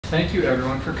Thank you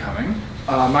everyone for coming.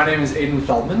 My name is Aidan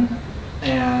Feldman,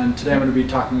 and today I'm going to be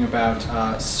talking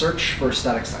about search for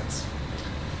static sites.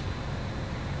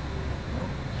 Oh,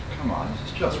 come on,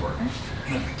 it's just working.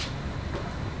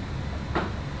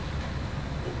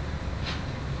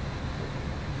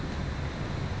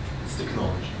 It's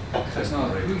technology.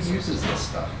 Technology. Who uses this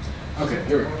stuff? Okay,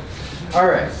 here we go. All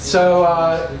right,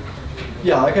 so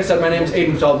yeah, like I said, my name is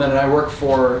Aidan Feldman, and I work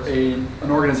for an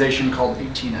organization called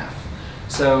 18F.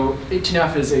 So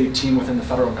 18F is a team within the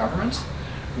federal government.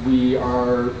 We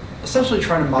are essentially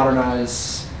trying to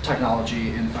modernize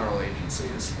technology in federal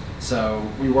agencies. So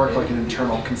we work like an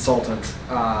internal consultant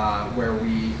where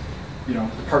we,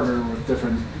 partner with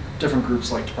different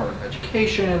groups like Department of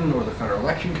Education or the Federal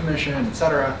Election Commission, et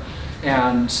cetera,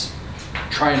 and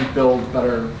try and build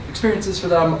better experiences for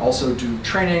them. Also do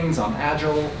trainings on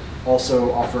Agile. Also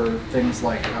offer things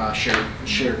like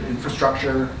shared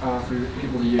infrastructure for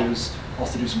people to use.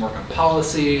 Also do some work on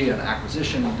policy and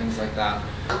acquisition and things like that.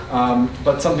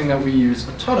 But something that we use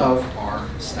a ton of are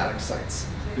static sites,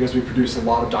 because we produce a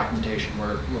lot of documentation.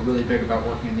 We're really big about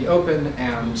working in the open,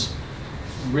 and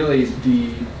really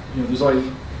there's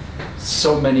only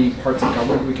so many parts of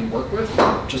government we can work with,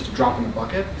 just a drop in the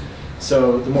bucket.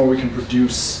 So the more we can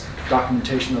produce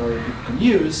documentation that other people can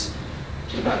use,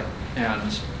 the better.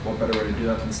 And what better way to do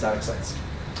that than static sites?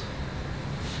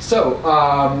 So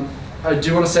I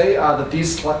do want to say that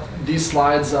these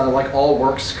slides, like all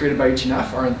works created by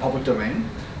 18F, are in the public domain.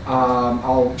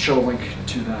 I'll show a link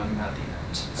to them at the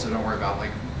end, so don't worry about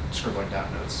like scribbling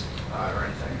down notes or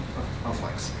anything of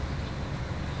links.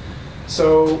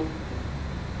 So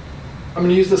I'm going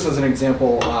to use this as an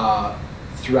example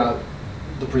throughout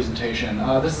the presentation.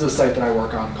 This is a site that I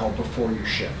work on called Before You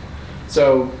Ship.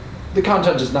 So the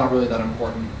content is not really that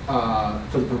important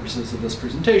for the purposes of this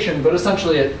presentation, but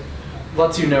essentially it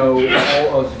lets you know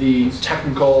all of the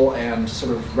technical and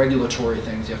sort of regulatory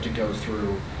things you have to go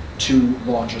through to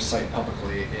launch a site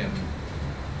publicly in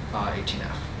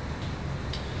 18F.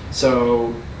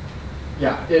 So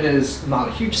yeah, it is not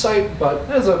a huge site, but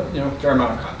there's a fair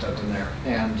amount of content in there,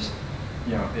 and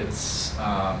it's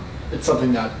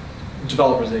something that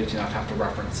developers at 18F have to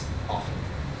reference often.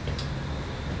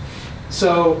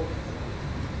 So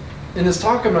in this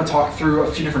talk, I'm going to talk through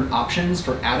a few different options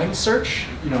for adding search,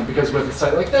 because with a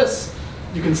site like this,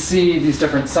 you can see these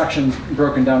different sections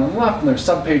broken down on the left, and there's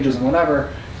subpages and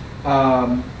whatever.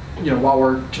 While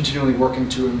we're continually working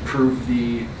to improve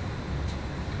the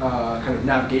kind of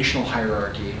navigational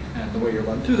hierarchy and the way you're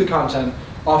led through the content,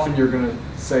 often you're going to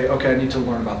say, okay, I need to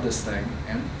learn about this thing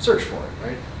and search for it,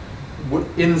 right?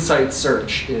 In-site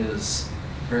search is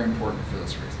very important for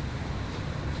this reason.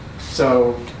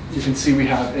 So you can see we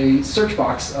have a search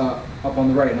box up on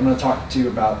the right, and I'm going to talk to you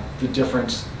about the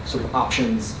different sort of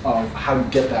options of how to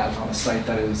get that on a site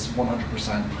that is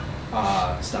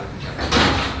 100% statically generated.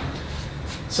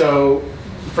 So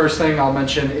the first thing I'll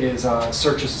mention is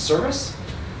search as a service.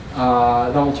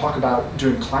 Then we'll talk about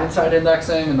doing client-side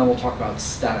indexing, and then we'll talk about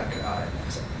static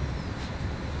indexing.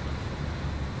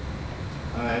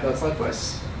 I had that slide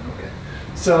twice. Okay.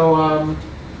 So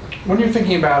when you're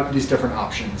thinking about these different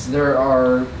options, there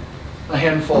are a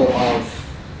handful of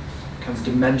kinds of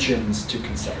dimensions to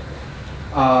consider.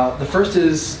 The first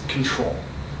is control.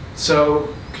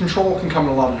 So control can come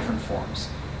in a lot of different forms.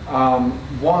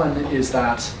 One is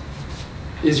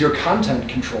is your content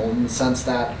controlled in the sense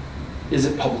that, is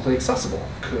it publicly accessible?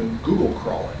 Could Google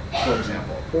crawl it, for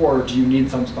example? Or do you need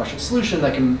some special solution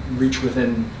that can reach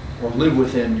within or live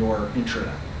within your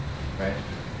intranet, right?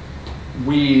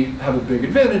 We have a big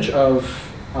advantage of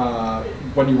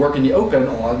when you work in the open,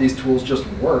 a lot of these tools just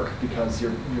work because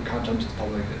your content is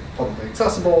publicly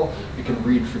accessible. You can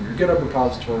read from your GitHub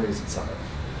repositories, etc.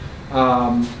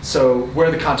 So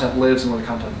where the content lives and where the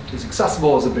content is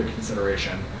accessible is a big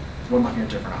consideration when looking at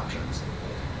different options.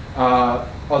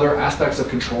 Other aspects of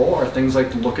control are things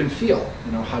like look and feel.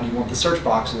 How do you want the search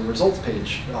box or the results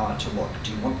page to look?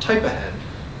 Do you want type ahead?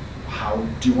 How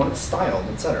do you want it styled,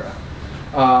 etc.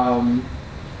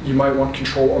 You might want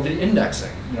control over the indexing.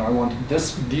 I want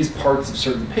these parts of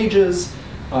certain pages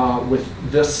with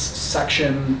this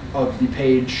section of the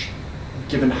page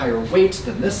given higher weight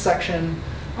than this section,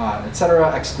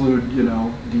 etc. Exclude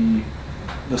the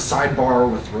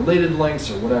sidebar with related links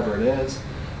or whatever it is.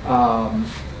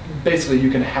 Basically,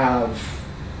 you can have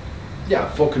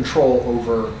full control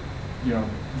over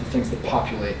the things that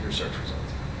populate your search results.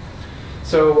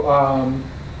 So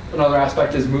another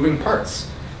aspect is moving parts.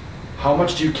 How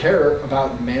much do you care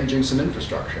about managing some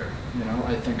infrastructure?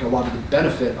 I think a lot of the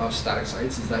benefit of static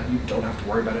sites is that you don't have to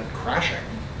worry about it crashing.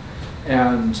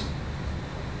 And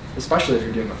especially if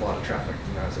you're dealing with a lot of traffic,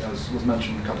 you know, as was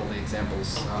mentioned in a couple of the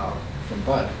examples from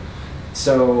Bud.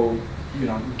 So, you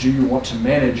know, do you want to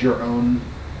manage your own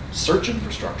search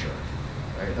infrastructure?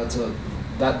 Right?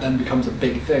 That then becomes a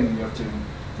big thing you have to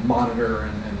monitor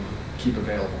and keep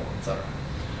available, etc.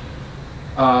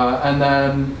 And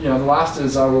then, you know, the last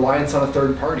is reliance on a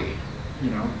third party. You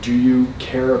know, do you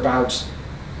care about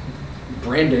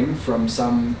branding from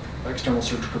some external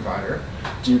search provider?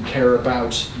 Do you care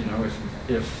about, you know,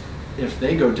 if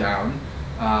they go down,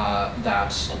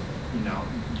 that, you know,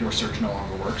 your search no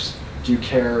longer works? Do you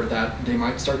care that they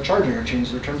might start charging or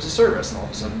change their terms of service, and all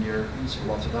of a sudden you're sort of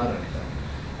left without anything?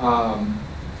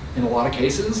 In a lot of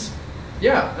cases,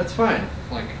 yeah, that's fine.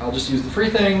 Like, I'll just use the free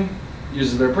thing,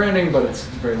 uses their branding, but it's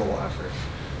very little effort.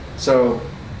 So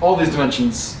all these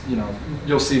dimensions, you know,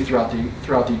 you'll see throughout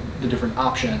the different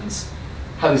options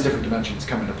how these different dimensions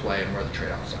come into play and where the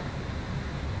trade-offs are.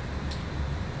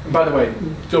 And by the way,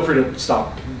 feel free to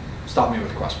stop me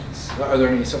with questions. Are there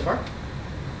any so far?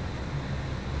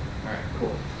 All right,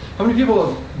 cool. How many people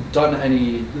have done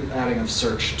any adding of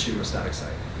search to a static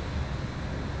site?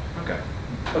 Okay,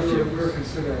 a few. We were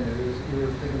considering it. We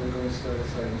were thinking of going to static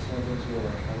site, and some of things were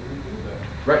like, how do we do that?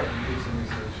 Right. Do some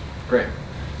research. Great.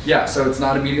 Yeah, so it's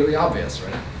not immediately obvious,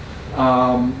 right?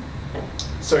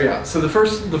 So yeah, so the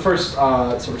first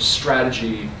sort of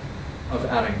strategy of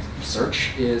adding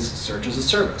search is search as a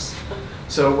service.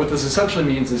 So what this essentially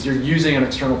means is you're using an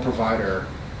external provider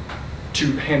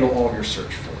to handle all of your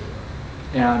search for you.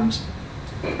 And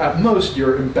at most,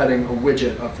 you're embedding a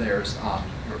widget of theirs on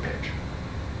your page,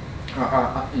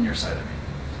 in your site, I mean.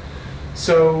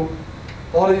 So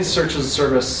a lot of these search as a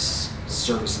service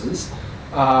services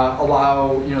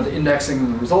allow, you know, the indexing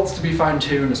and the results to be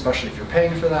fine-tuned, especially if you're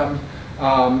paying for them,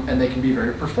 and they can be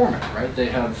very performant, right? They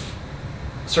have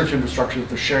search infrastructure that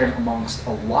they're sharing amongst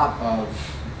a lot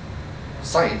of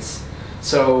sites,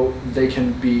 so they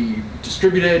can be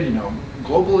distributed, you know,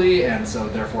 globally, and so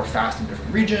therefore fast in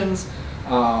different regions.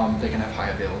 They can have high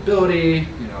availability,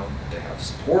 you know, they have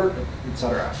support,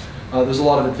 etc. There's a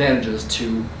lot of advantages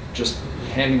to just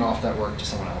handing off that work to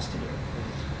someone else to do.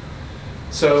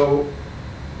 So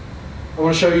I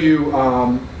want to show you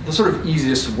the sort of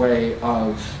easiest way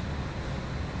of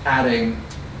adding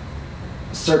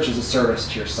search as a service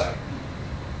to your site.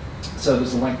 So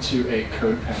there's a link to a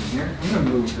code pen here. I'm going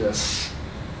to move this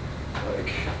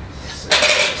like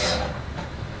 6.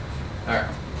 All right.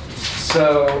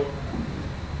 So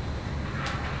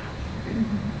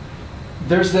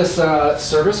there's this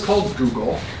service called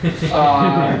Google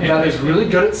that is really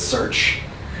good at search,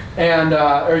 and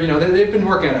or you know they've been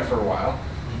working on it for a while.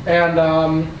 And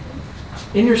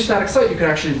in your static site, you can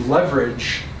actually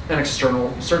leverage an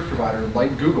external search provider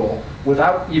like Google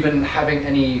without even having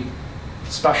any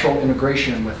special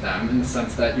integration with them, in the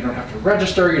sense that you don't have to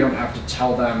register, you don't have to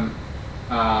tell them,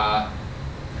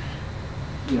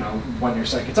 you know, when your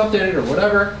site gets updated or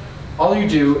whatever. All you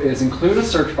do is include a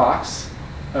search box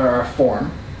or a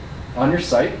form on your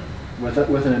site with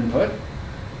an input.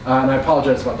 And I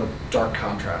apologize about the dark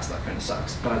contrast, that kind of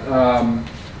sucks.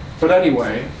 But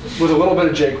anyway, with a little bit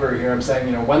of jQuery here, I'm saying,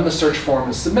 you know, when the search form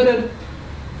is submitted,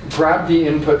 grab the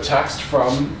input text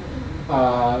from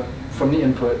the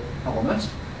input element.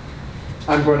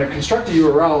 I'm going to construct a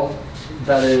URL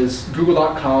that is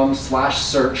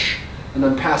google.com/search, and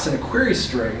then pass in a query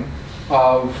string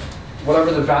of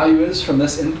whatever the value is from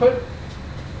this input,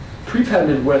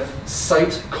 prepended with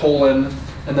site : and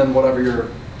then whatever your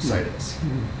site is.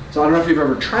 So I don't know if you've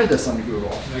ever tried this on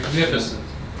Google. Magnificent.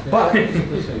 But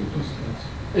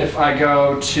if I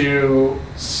go to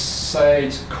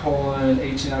site :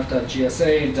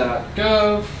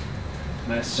 18f.gsa.gov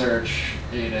and I search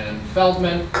Aidan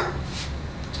Feldman,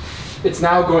 it's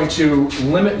now going to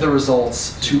limit the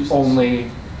results to only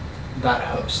that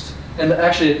host. And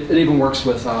actually, it even works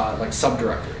with like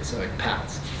subdirectories, like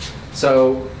paths.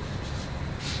 So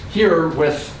here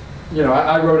with, you know,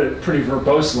 I wrote it pretty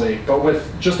verbosely, but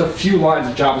with just a few lines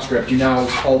of JavaScript, you now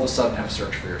all of a sudden have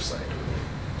search for your site.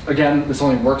 Again, this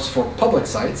only works for public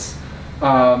sites.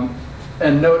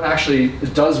 And note, actually,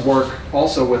 it does work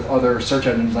also with other search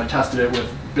engines. I tested it with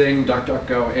Bing,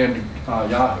 DuckDuckGo, and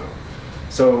Yahoo.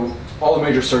 So all the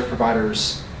major search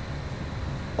providers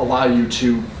allow you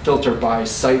to filter by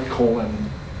site :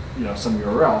 you know, some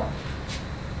URL.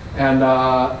 And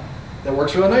that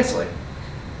works really nicely.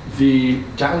 The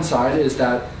downside is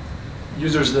that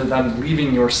users are then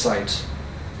leaving your site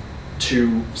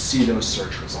to see those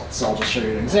search results. So I'll just show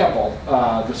you an example.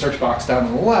 The search box down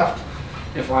on the left,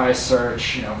 if I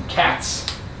search, you know, cats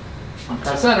on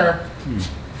press enter,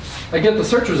 I get the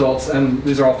search results, and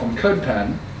these are all from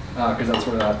CodePen, because that's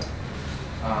where that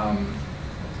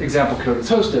example code is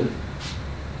hosted,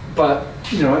 but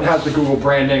you know, it has the Google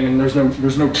branding, and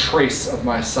there's no trace of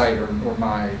my site or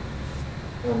my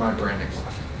branding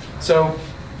left. So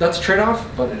that's a trade-off,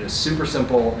 but it is super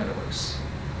simple and it works.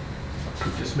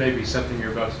 This may be something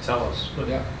you're about to tell us, but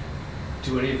Yeah.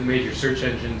 do any of the major search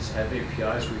engines have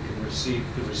APIs where you can receive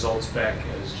the results back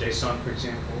as JSON, for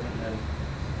example, and then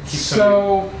keep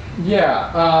So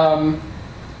yeah,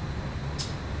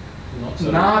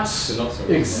 not so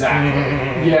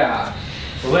exactly. Yeah.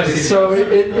 Well, let's see. So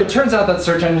it turns out that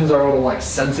search engines are a little like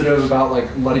sensitive about like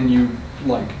letting you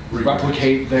like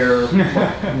replicate their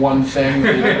like, one thing.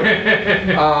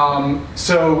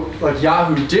 So like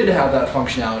Yahoo did have that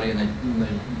functionality, and they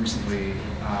recently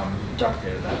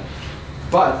deprecated that.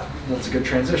 But that's a good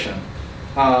transition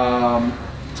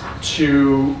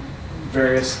to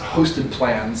various hosted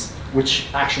plans, which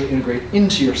actually integrate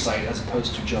into your site as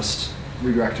opposed to just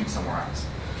redirecting somewhere else.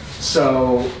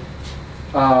 So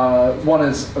one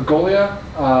is Agolia,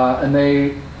 and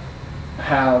they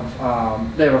have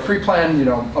a free plan, you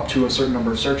know, up to a certain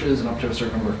number of searches and up to a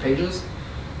certain number of pages,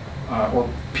 or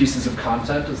pieces of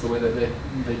content is the way that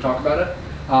they talk about it.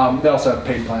 They also have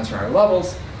paid plans for higher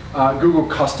levels. Google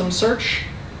Custom Search,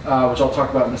 which I'll talk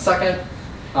about in a second,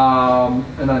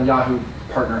 and then Yahoo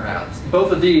Partner Ads.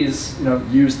 Both of these, you know,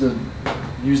 use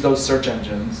those search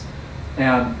engines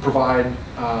and provide,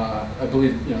 I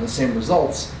believe, you know, the same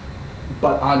results,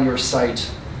 but on your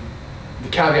site. The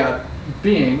caveat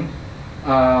being,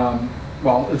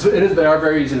 well, they are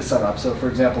very easy to set up. So, for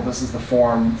example, this is the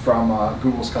form from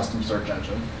Google's custom search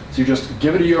engine. So you just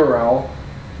give it a URL,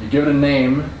 you give it a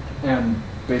name, and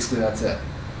basically that's it.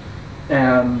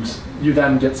 And you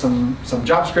then get some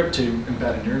JavaScript to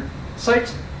embed in your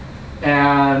site,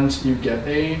 and you get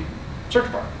a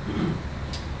search bar.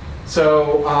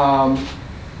 So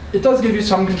it does give you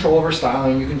some control over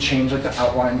styling. You can change like the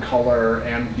outline color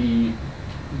and the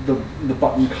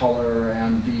button color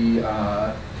and the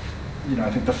you know,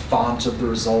 I think the font of the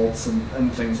results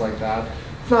and things like that.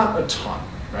 It's not a ton,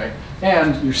 right?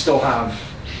 And you still have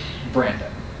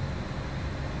branding.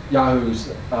 Yahoo's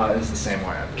is the same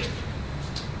way, I believe.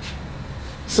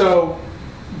 So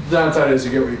the downside is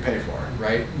you get what you pay for,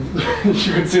 right?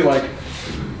 You can see like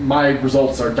my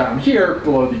results are down here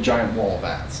below the giant wall of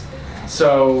ads.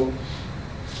 So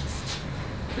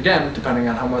again, depending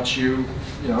on how much you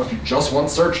know, if you just want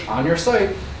search on your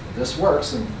site, this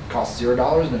works and costs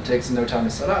 $0 and it takes no time to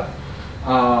set up.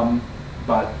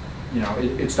 But you know,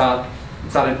 it's not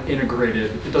an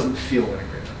integrated. It doesn't feel integrated.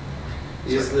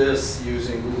 Is this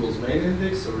using Google's main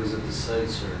index or is it the site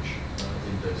search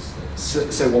index?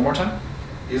 Say one more time.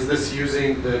 Is this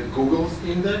using the Google's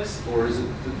index or is it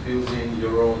using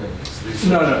your own index?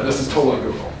 No, this is totally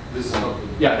Google. This is not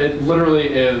Google. Yeah, it literally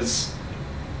is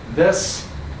this.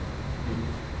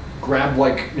 Grab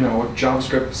like, you know, a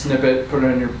JavaScript snippet, put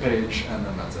it on your page, and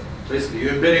then that's it. Basically,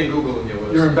 you're embedding Google in your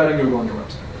website. You're embedding Google on your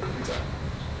website.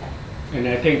 Exactly. And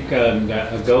I think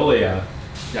that Agolia,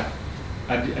 Yeah.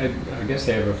 I guess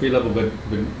they have a free level, but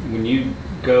when you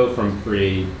go from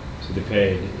free to the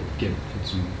paid, it gives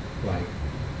some like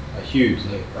a huge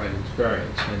leap, right? It's very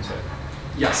expensive.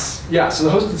 Yes. Yeah. So the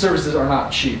hosted services are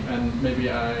not cheap, and maybe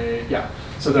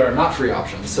So there are not free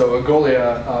options. So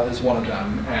Agolia is one of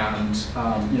them, and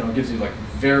you know, it gives you like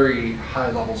very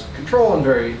high levels of control and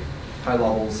very high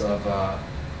levels of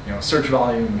you know, search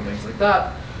volume and things like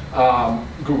that.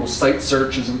 Google Site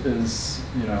Search is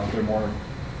you know, they're more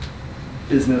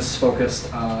business focused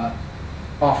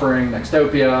offering.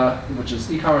 Nextopia, which is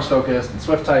e-commerce focused, and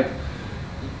SwiftType,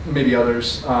 maybe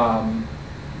others.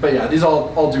 But yeah, these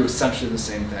all do essentially the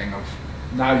same thing. Of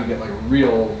now you get like a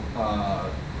real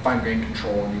fine-grained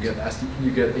control, and you get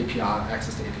API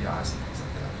access to APIs and things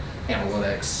like that,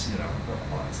 analytics, you know,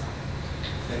 all that stuff.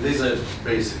 And these are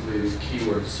basically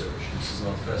keyword search. This is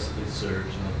not faceted search.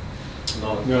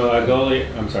 Not No, Agolia.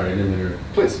 I'm sorry, I didn't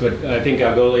interrupt. Please. But I think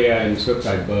Agolia and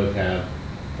SwiftType both have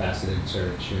faceted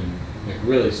search and like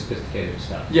really sophisticated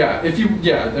stuff. Yeah, I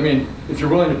mean, if you're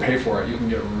willing to pay for it, you can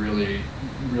get really,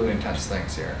 really intense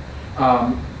things here.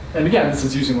 And again, this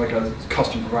is using like a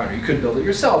custom provider. You could build it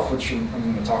yourself, which I'm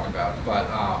going to talk about. But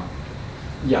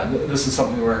yeah, this is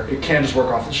something where it can just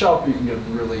work off the shelf, but you can get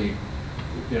really,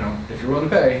 you know, if you're willing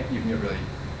to pay, you can get really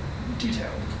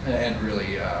detailed and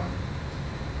really, yeah,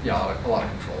 a lot of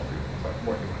control over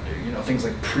what you want to do. You know, things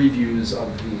like previews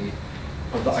of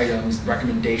the items,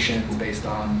 recommendations based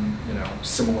on, you know,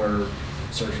 similar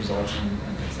search results and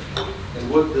things like that. And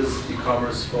what does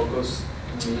e-commerce focus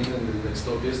mean in the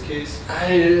Nextopia's case?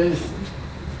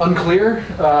 Unclear.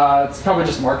 It's probably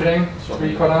just marketing, to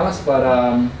be quite honest. But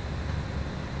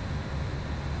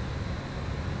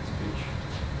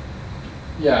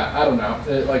yeah, I don't know.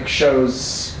 It like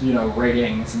shows, you know,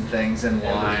 ratings and things in And it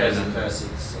line. has the and-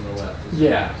 facets on the left. as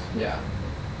Yeah, well.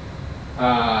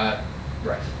 yeah.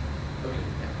 Right. Okay.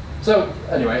 So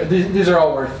anyway, these are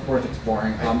all worth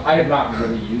exploring. I have not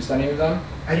really used any of them.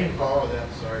 I didn't follow that,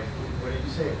 sorry. What did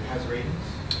you say? It has ratings?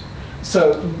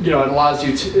 So, you know, it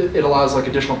allows like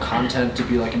additional content to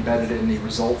be like embedded in the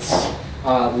results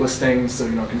listings. So,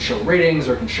 you know, it can show ratings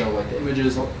or it can show like the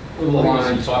images. Well, I think it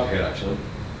line. was type ahead actually.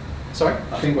 Sorry?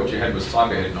 I think what you had was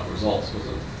type ahead, not results, was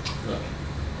it? No.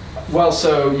 Well,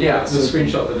 so yeah. The so-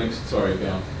 screenshot, the next, sorry,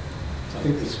 down. I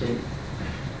think the screen,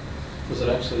 was it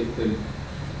actually the,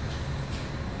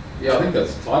 yeah, I think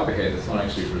that's type ahead, it's not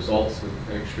actually results with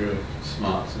extra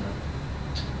smarts, you know.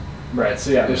 Right.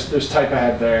 So yeah, there's type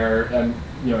ahead there, and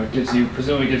you know, it gives you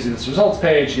presumably gives you this results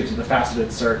page, gives you the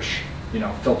faceted search, you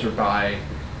know, filtered by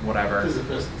whatever. It is a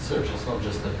faceted search, it's not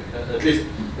just at least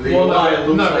the Well, UI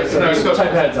looks no, like it's- So no, there's it's got-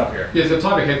 type ahead's up here. Yeah, there's a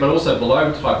type ahead, but also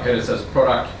below type ahead it says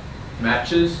product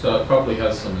matches, so it probably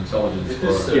has some intelligence It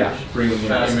is for search. Yeah. bringing in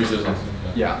Fast images and search. stuff.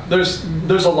 Yeah. There's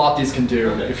a lot these can do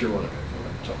Okay. if you're willing to pay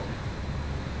for it.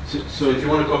 Totally. So if you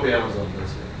want to copy Amazon,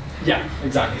 that's it. Yeah,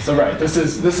 exactly. So right, this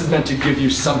is meant to give you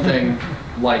something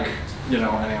like, you know,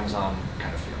 an Amazon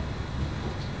kind of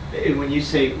feel. And when you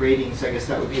say ratings, I guess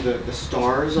that would be the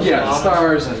stars on the Yeah, the bottom?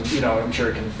 stars, and you know, I'm sure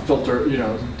it can filter, you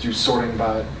know, do sorting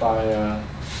by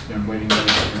you know, weighting and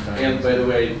different things. And by the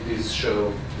way, these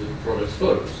show the product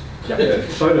photos. Yeah. Yeah,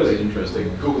 photos are interesting.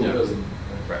 Google Yeah. doesn't.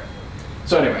 Right.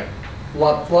 So anyway, a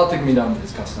lot that can be done with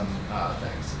these custom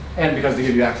things, and because they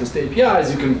give you access to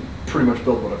APIs, you can pretty much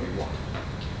build whatever you want.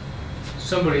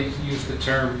 Somebody used a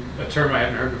term I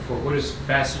haven't heard before. What is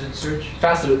faceted search?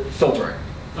 Faceted filtering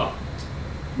Oh,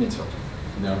 means filtering.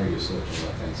 Now where you search on the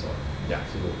left hand side. Yeah.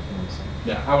 See what it wants.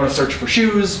 Yeah, I want to search for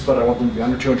shoes, but I want them to be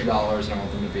under $200, and I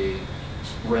want them to be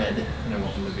red, and I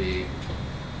want them to be.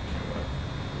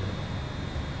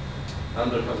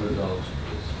 Under $100,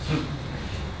 please.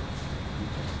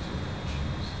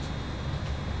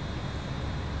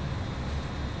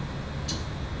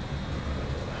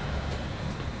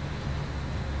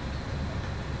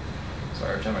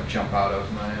 Sorry, every time I jump out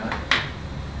of my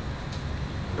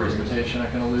presentation, I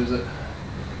kind of lose it.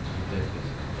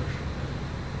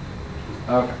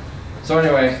 Okay. So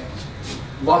anyway,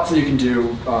 lots that you can do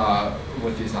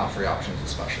with these not free options,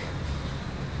 especially.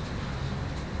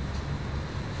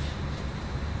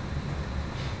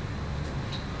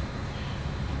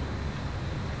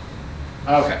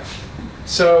 Okay.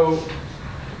 So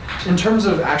in terms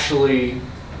of actually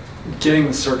getting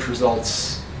the search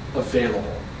results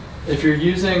available, if you're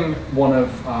using one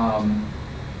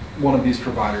of these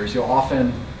providers, you'll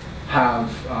often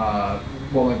have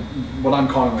what I'm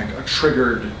calling like a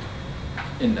triggered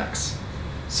index.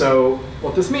 So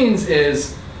what this means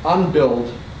is on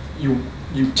build, you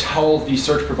tell the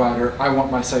search provider, I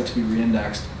want my site to be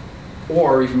reindexed,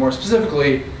 or even more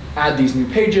specifically, add these new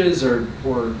pages or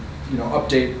you know,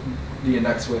 update the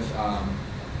index with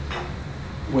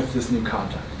this new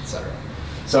content, etc.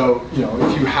 So, you know,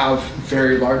 if you have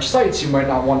very large sites, you might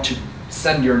not want to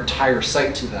send your entire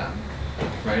site to them,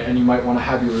 right? And you might want to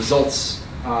have your results,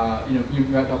 you know, you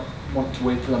might not want to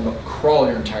wait for them to crawl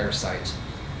your entire site.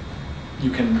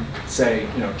 You can say,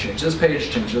 you know, change this page,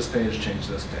 change this page, change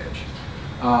this page.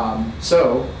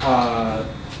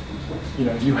 You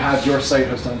know, you have your site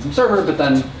hosted on some server, but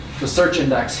then the search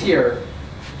index here,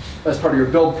 as part of your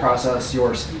build process,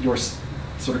 you're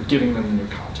sort of giving them the new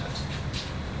content,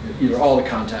 either all the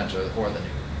content or the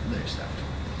new stuff.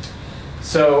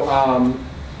 So,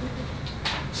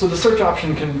 so the search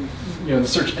option can, you know, the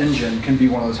search engine can be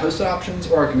one of those hosted options,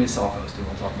 or it can be self-hosted.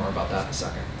 We'll talk more about that in a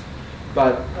second.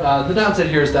 But the downside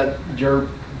here is that your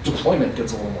deployment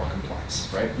gets a little more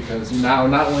complex, right? Because you now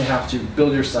not only have to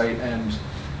build your site and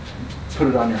put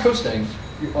it on your hosting,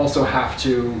 you also have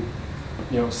to,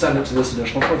 you know, send it to this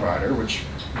additional provider, which,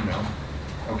 you know,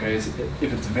 okay, if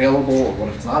it's available or what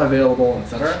if it's not available, et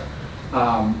cetera.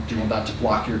 Do you want that to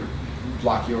block your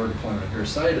deployment of your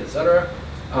site, et cetera?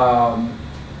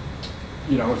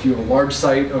 You know, if you have a large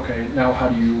site, okay, now how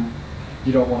do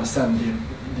you don't want to send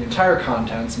the entire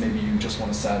contents, maybe you just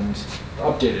want to send the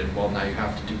updated, well now you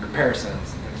have to do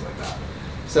comparisons and things like that.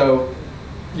 So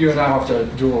you now have to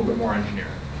do a little bit more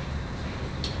engineering.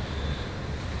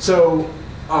 So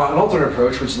an alternate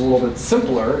approach, which is a little bit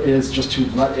simpler, is just to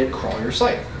let it crawl your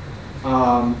site.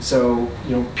 So,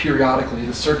 you know, periodically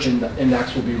the search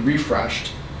index will be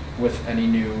refreshed with any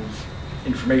new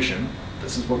information.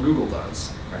 This is what Google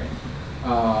does,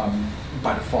 right?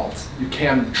 By default, you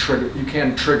can trigger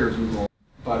Google,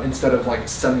 but instead of like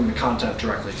sending the content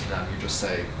directly to them, you just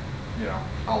say, you know,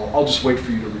 I'll just wait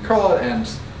for you to recrawl it, and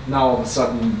now all of a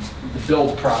sudden the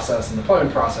build process and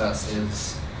deployment process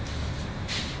is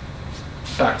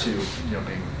back to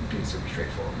being super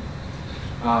straightforward.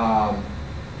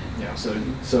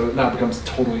 So now it becomes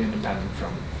totally independent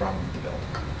from the build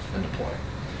and deploy.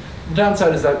 The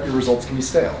downside is that your results can be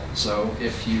stale. So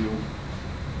if you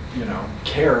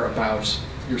care about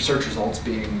your search results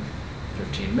being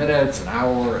 15 minutes, an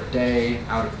hour, a day,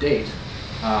 out of date,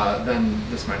 then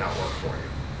this might not work for you.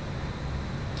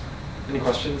 Any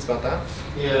questions about that?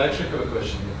 Yeah, I actually have a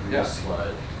question on the previous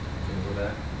slide. Can you go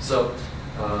back? So,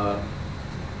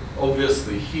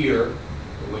 obviously here,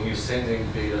 when you're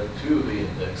sending data to the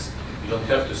index, you don't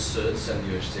have to send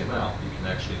your HTML. You can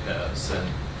actually send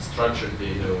structured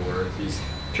data, or at least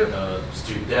strip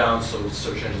down, so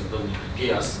search engines don't need to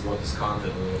guess what is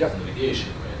content and what is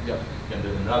navigation, right? Yep. And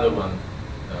then another one,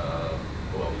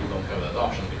 well, you don't have that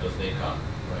option because they come,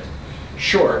 right?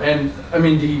 Sure, and I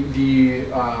mean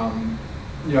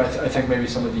I think maybe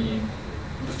some of the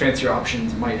fancier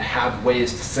options might have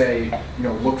ways to say,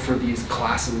 look for these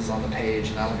classes on the page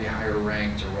and that'll be higher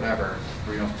ranked or whatever,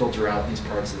 or filter out these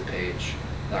parts of the page,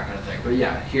 that kind of thing. But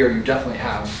yeah, here you definitely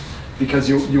have, because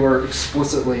you are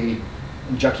explicitly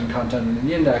injecting content in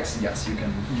the index. Yes, you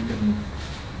can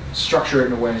structure it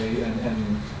in a way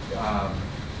and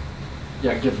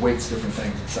give weights to different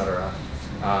things, etc.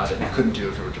 That you couldn't do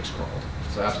if it were just crawled.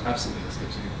 So absolutely, this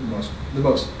gives you the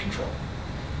most control.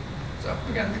 So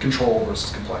again, the control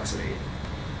versus complexity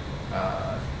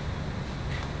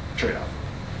trade-off.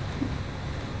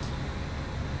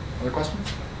 Other questions?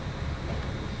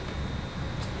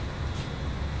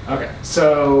 Okay,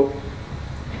 so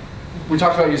we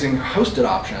talked about using hosted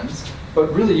options,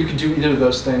 but really you could do either of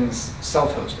those things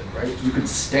self-hosted, right? You could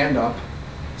stand up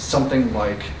something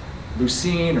like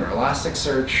Lucene or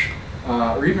Elasticsearch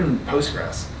or even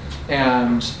Postgres,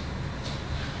 and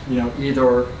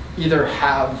either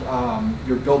have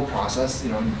your build process,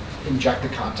 inject the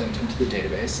content into the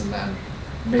database and then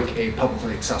make a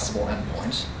publicly accessible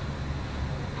endpoint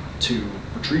to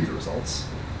retrieve the results,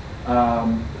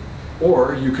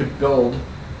 or you could build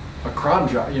a cron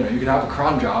job. You could have a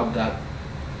cron job that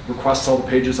requests all the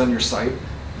pages on your site,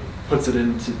 puts it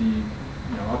into the,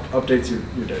 updates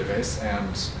your database,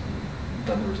 and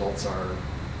then the results are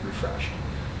refreshed.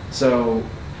 So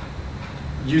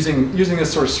using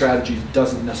this sort of strategy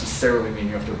doesn't necessarily mean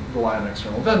you have to rely on an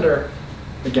external vendor.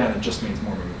 Again, it just means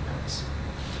more moving parts.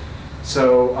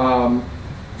 So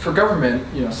for government,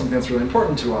 something that's really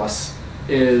important to us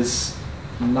is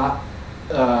not,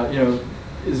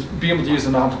 is being able to use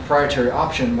a non-proprietary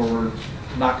option where we're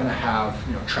not going to have,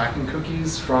 tracking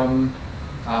cookies from,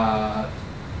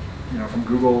 from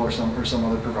Google or some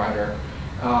other provider,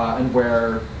 and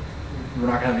where we're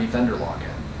not going to have any vendor lock-in,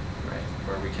 right?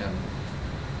 Where we can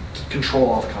control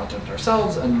all the content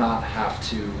ourselves and not have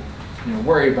to,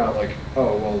 worry about like,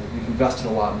 oh, well, we've invested a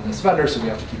lot in this vendor, so we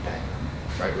have to keep paying them,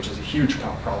 right? Which is a huge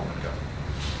problem in government.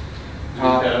 Do you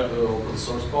have the open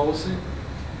source policy?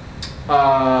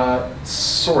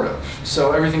 Sort of.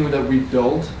 So everything that we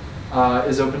build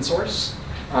is open source.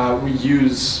 We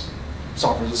use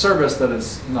software as a service that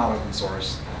is not open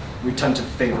source. We tend to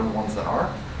favor ones that are,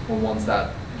 or ones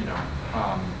that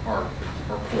are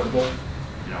portable,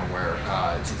 where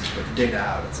it's easy to put the data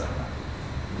out, etc.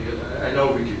 Because I know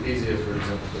Wikipedia, for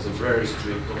example, has a very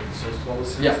strict open source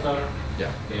policy. Yeah. And stuff.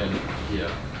 Yeah. And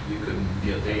you couldn't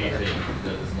get anything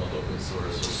that is not open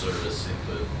source or service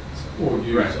into it. So. Or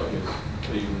use, Right. I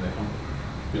guess, even their company.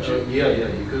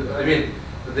 You could. I mean,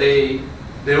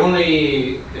 they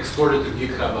only exported to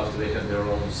GitHub after they had their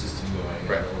own system going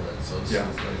Right. and all that. So it's, Yeah.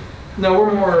 it's like, No,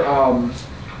 we're more,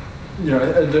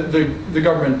 the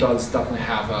government does definitely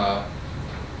have a,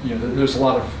 there's a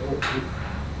lot of,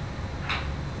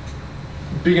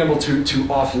 being able to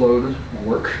offload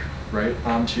work, right,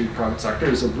 onto private sector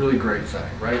is a really great thing,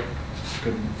 right?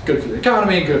 Good for the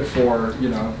economy, good for,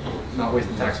 not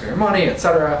wasting taxpayer money, et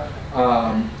cetera.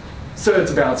 So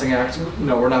it's a balancing act.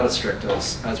 No, we're not as strict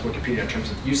as Wikipedia in terms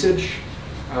of usage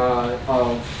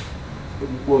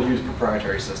we'll use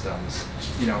proprietary systems,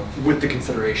 with the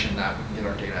consideration that we can get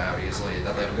our data out easily,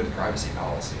 that they have a good privacy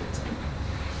policy, etc.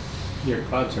 Your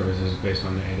cloud service is based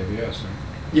on the AWS, right?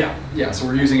 Yeah. So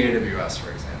we're using AWS,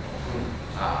 for example.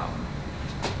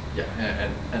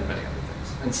 And many other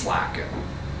things, and Slack and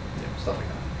stuff like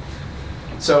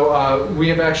that. So we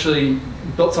have actually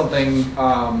built something.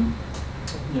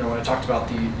 When I talked about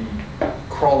the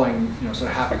crawling, sort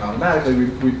of happening automatically,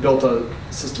 we built a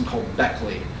system called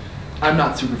Beckley. I'm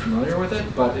not super familiar with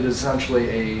it, but it is essentially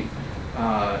a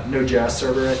Node.js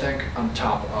server, I think, on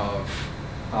top of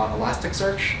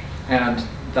Elasticsearch, and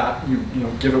that you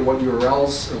give it what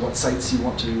URLs or what sites you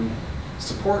want to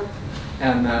support,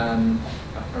 and then,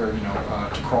 or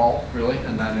to crawl really,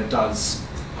 and then it does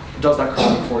that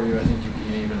crawling for you. I think you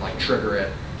can even like trigger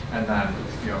it, and then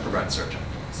prevent search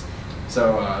endpoints.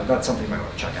 So that's something you might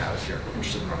want to check out if you're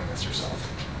interested in running this yourself.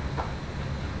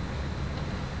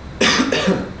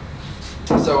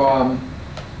 So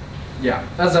yeah,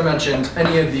 as I mentioned,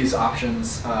 any of these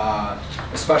options,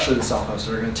 especially the self-hosted,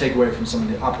 are going to take away from some of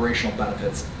the operational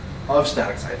benefits of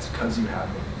static sites because you have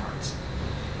moving parts.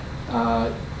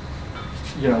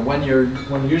 When you're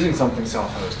using something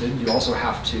self-hosted, you also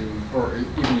have to, or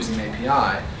even using an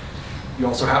API, you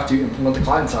also have to implement the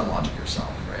client-side logic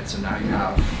yourself, right? So now you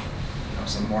have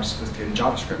some more sophisticated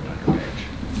JavaScript on your page,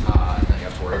 and then you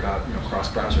have to worry about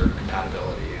cross-browser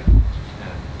compatibility and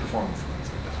performance and things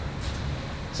like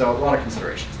that. So a lot of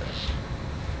considerations there.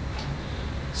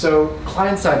 So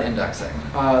client-side indexing.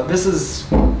 This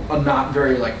is a not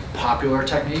very popular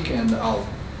technique, and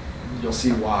you'll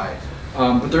see why.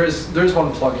 But there's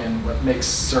one plugin that makes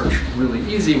search really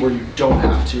easy, where you don't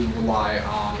have to rely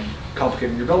on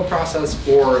complicating your build process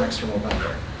or an external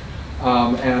vendor.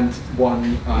 And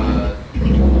one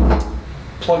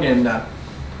plugin that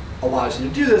allows you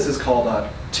to do this is called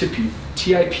TIPUE.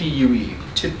 T-I-P-U-E.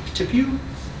 TIPUE?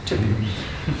 TIPUE.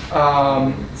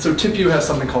 So TIPUE has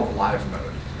something called live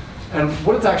mode. And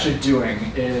what it's actually doing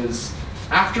is,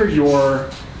 after your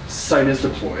site is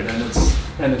deployed and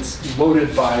it's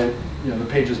loaded by the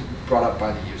pages brought up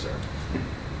by the user,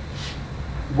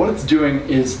 what it's doing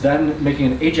is then making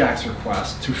an AJAX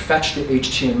request to fetch the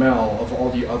HTML of all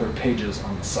the other pages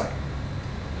on the site.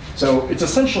 So it's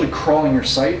essentially crawling your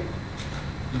site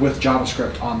with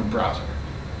JavaScript on the browser,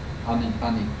 on the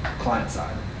client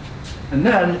side. And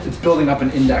then it's building up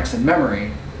an index in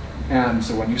memory, and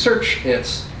so when you search,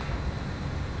 it's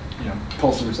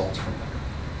pulls the results from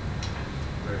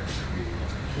there.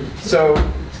 So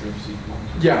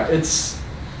yeah, it's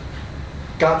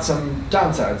got some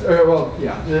downsides.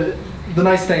 The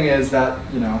nice thing is that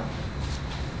your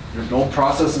build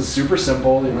process is super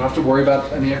simple. You don't have to worry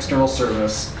about any external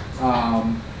service,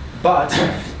 but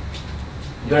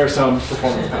there are some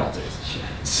performance penalties.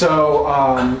 So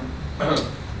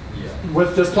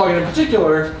with this plugin in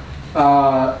particular,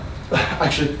 I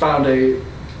actually found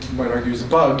you might argue is a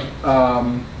bug,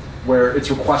 where it's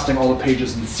requesting all the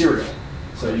pages in serial.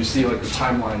 So you see the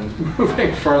timeline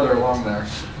moving farther along there.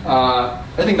 I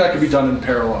think that could be done in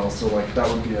parallel, so that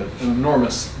would be an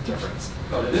enormous difference.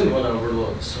 No, they didn't want to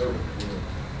overload the server.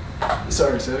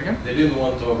 Sorry, say it again? They didn't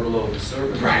want to overload the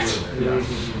server. Right. It's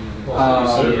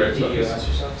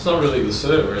not really the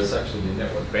server, it's actually the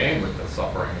network bandwidth that's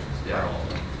suffering.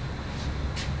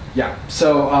 Yeah,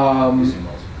 so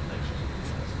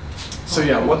so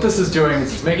yeah, what this is doing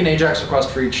is it's making an AJAX request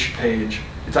for each page.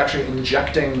 It's actually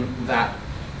injecting that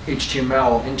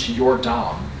HTML into your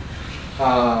DOM.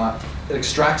 It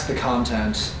extracts the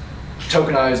content,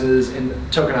 tokenizes, and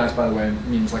tokenized, by the way,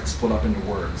 means split up into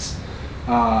words.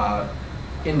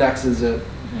 Indexes it,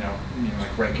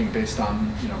 ranking based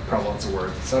on prevalence of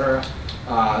words, etc.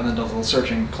 And then does a little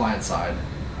searching client side,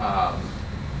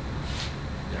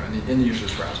 in the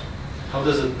user's browser. How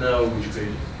does it know which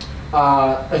page?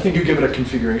 I think you give it a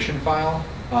configuration file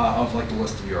of the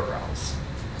list of URLs.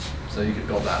 So you could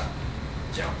build that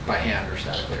by hand or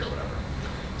statically or whatever.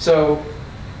 So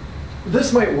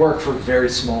this might work for very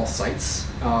small sites,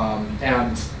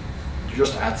 and you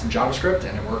just add some JavaScript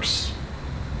and it works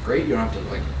great. You don't have to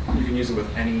you can use it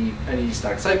with any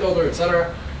static site builder,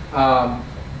 etc.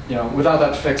 Without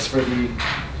that fix for the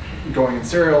going in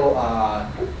serial, I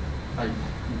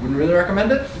wouldn't really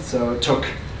recommend it. So it took,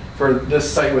 for this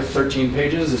site with 13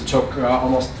 pages, it took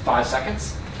almost 5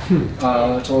 seconds to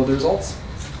load the results.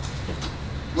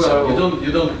 Well, so,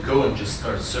 you don't go and just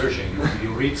start searching.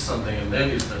 You read something and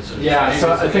then you start searching. Yeah,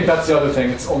 so I think that's the other thing.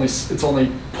 It's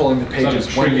only pulling the pages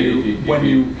when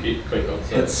you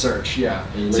hit search. Yeah.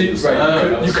 So you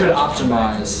could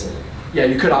optimize. Yeah,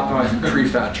 you could optimize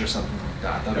prefetch or something like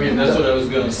that. That's what I was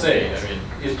going to say.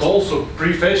 It also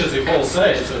prefetches the whole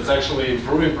site, so it's actually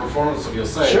improving performance of your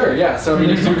site. Sure. Yeah. So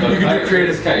you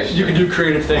can do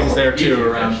creative things there too,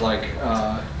 around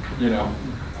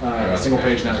single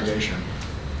page navigation.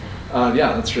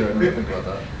 Yeah, that's true. I didn't think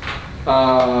about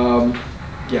that.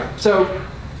 Yeah, so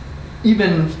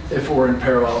even if we're in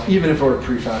parallel, even if we're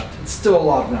prefetched, it's still a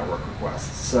lot of network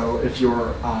requests. So if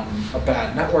you're on a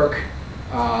bad network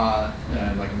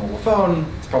and a mobile phone,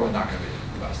 it's probably not going to be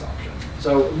the best option.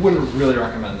 So wouldn't really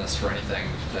recommend this for anything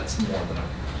that's more than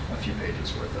a few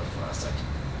pages worth of site.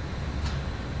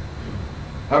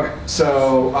 Okay,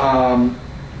 so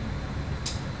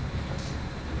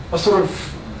a sort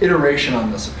of iteration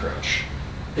on this approach.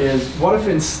 is what if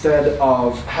instead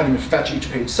of having to fetch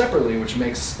each page separately, which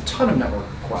makes a ton of network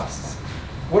requests,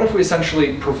 what if we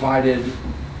essentially provided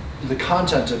the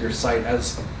content of your site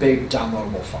as a big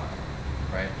downloadable file,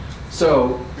 right?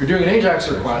 So you're doing an AJAX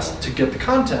request to get the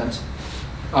content,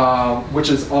 which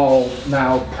is all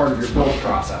now part of your build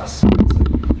process. So you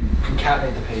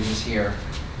concatenate the pages here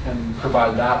and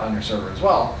provide that on your server as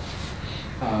well.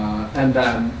 And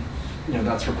then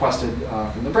that's requested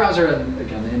from the browser, and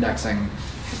again, the indexing,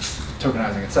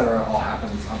 tokenizing, et cetera, all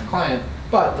happens on the client,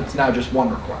 but it's now just one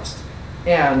request.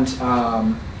 And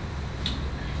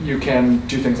you can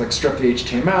do things like strip the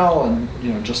HTML and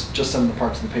just send the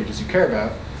parts of the pages you care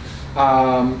about.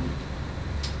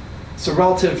 So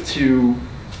relative to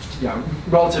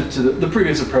the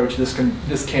previous approach, this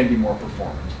can be more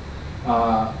performant,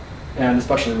 and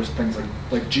especially with things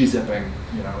like gzipping,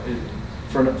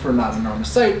 for a not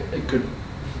enormous site, it could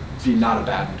be not a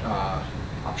bad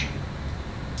option.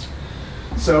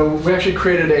 So we actually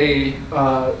created a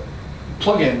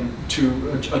plugin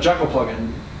a Jekyll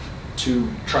plugin to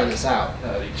try this out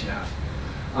at ATF.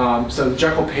 So the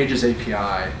Jekyll Pages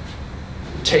API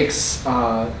takes,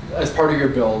 as part of your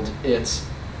build, it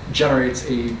generates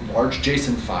a large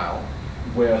JSON file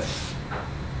with,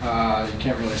 you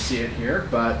can't really see it here,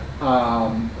 but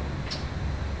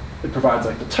it provides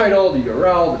like the title, the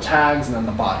URL, the tags, and then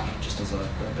the body, just as a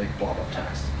big blob of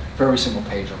text for every single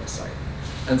page on the site.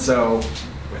 And so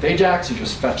with AJAX, you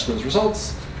just fetch those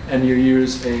results, and you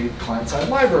use a client-side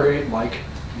library like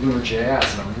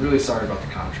Lunar.js, and I'm really sorry about the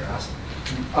contrast.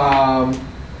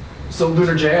 So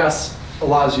Lunar.js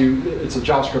allows you, it's a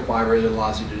JavaScript library that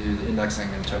allows you to do the indexing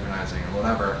and tokenizing and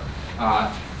whatever.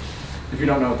 If you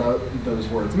don't know what those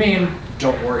words mean,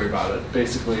 don't worry about it.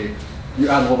 Basically, you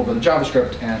add a little bit of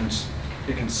JavaScript and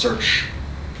it can search,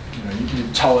 you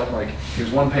tell it like,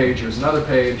 here's one page, here's another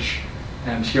page,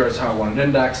 and here's how I want it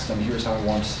indexed, and here's how I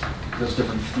want those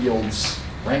different fields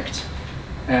ranked,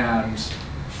 and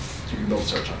you can build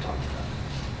search on top of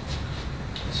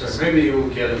that. So maybe you will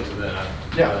get into that.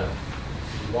 Yeah.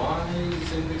 Why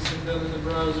is indexing done in the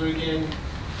browser again? If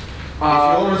you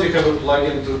already have a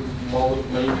plugin to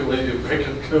manipulate your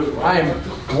breakout code. I am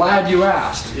glad you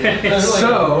asked. Yeah.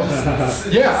 So,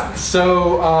 yeah,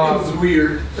 so it's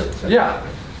weird. yeah.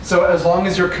 So as long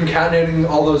as you're concatenating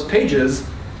all those pages,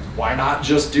 why not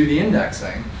just do the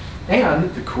indexing?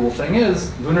 And the cool thing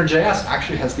is, Lunar.js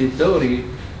actually has the ability,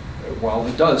 well,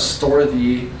 it does store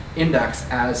the index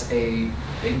as a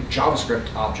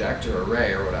JavaScript object or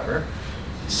array or whatever.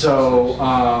 So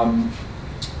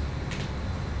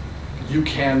you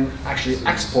can actually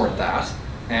export that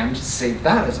and save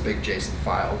that as a big JSON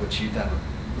file, which you then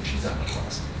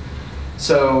request.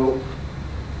 So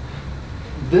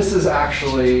this is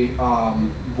actually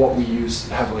what we use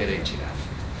heavily at ATF.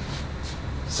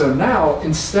 So now,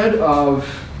 instead of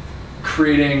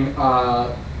creating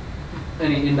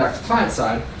any index client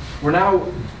side, we're now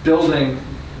building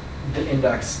the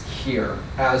index here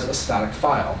as a static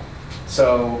file.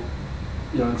 So,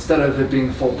 instead of it being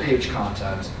the full page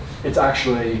content, it's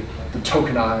actually the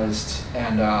tokenized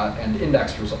and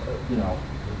indexed results.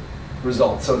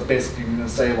 So it's basically going to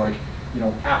say like,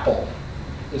 Apple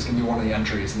is going to be one of the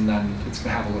entries, and then it's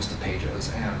going to have a list of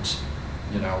pages, and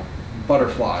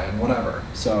butterfly and whatever.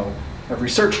 So every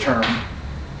search term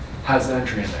has an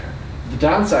entry in there. The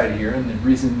downside here, and the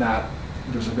reason that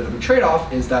there's a bit of a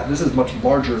trade-off, is that this is much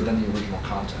larger than the original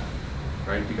content,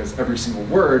 right? Because every single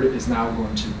word is now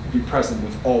going to be present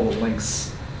with all the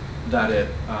links that it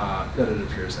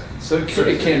appears in. So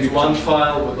it can be one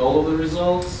file with all of the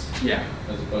results. Yeah.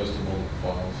 As opposed to multiple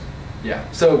files.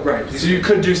 Yeah. So right. So you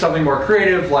could do something more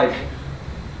creative, like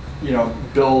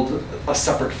build a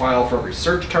separate file for every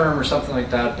search term or something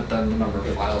like that, but then the number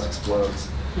of files explodes.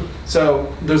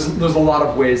 So there's a lot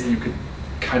of ways that you could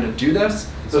kind of do this.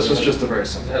 This was just a very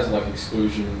simple. It has like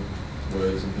exclusion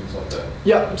words and things like that.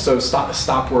 Yep. So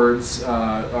stop words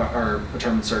are a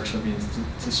term in search that means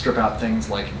to strip out things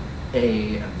like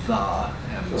a and the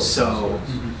and Sure. so,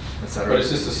 etc. But it's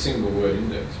just a single word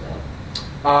index,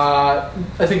 right?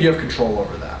 I think you have control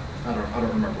over that. I don't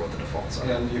remember what the defaults are.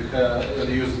 And you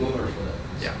use Lunar for that.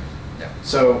 Yeah. Yeah.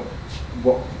 So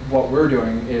what we're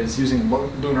doing is using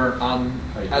Lunar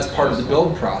as part of the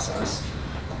build process.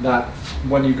 That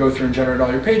when you go through and generate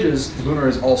all your pages, Lunar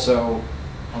is also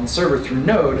on the server through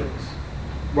Node,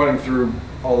 running through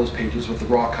all those pages with the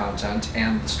raw content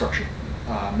and the structured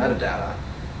metadata,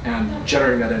 and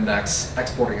generating that index,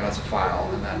 exporting it as a file,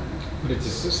 and then.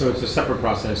 So it's a separate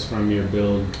process from your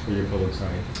build for your public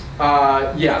site.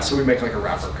 Yeah. So we make like a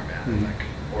wrapper command, I think,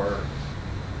 or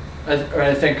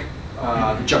I think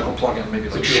the Jekyll plugin maybe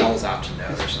like It's a build. shells out to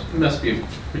Node or It something. must be,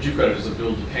 but you've got it as a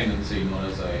build dependency, not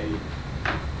as a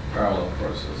parallel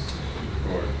process.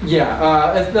 Or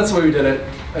Yeah, that's the way we did it.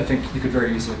 I think you could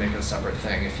very easily make it a separate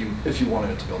thing if you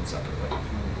wanted it to build separately.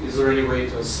 Is there any way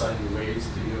to assign weights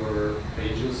to your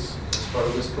pages as part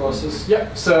of this process?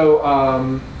 Yep.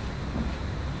 So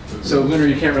so Lunar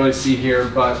you can't really see here,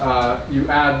 but you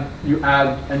add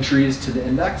entries to the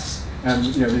index, and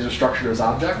these are structured as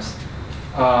objects.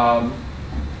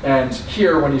 And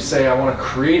here, when you say I want to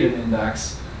create an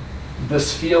index,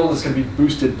 this field is going to be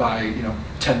boosted by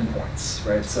 10 points,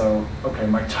 right? So okay,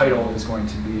 my title is going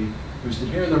to be boosted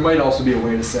here. There might also be a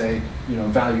way to say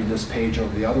value this page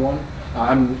over the other one.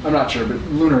 I'm not sure, but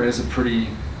Lunar is a pretty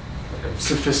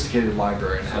sophisticated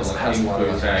library and has a lot of include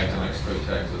other tags and functionality. exclude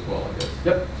tags as well, I guess.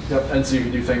 Yep. And so you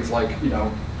can do things like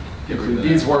include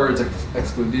these words,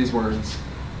 exclude these words,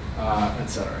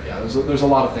 etc. Yeah, there's a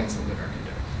lot of things that Lunar can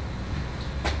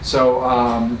do. So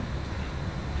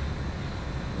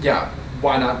yeah,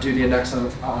 why not do the index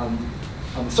on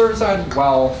the server side?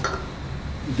 Well,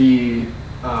 the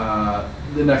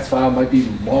index file might be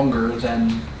longer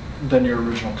than your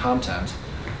original content,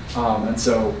 and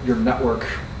so your network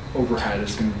overhead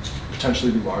is going to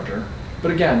potentially be larger.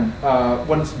 But again,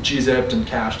 when it's gzipped and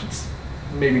cached, it's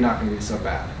maybe not going to be so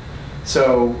bad.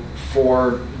 So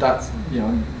for that,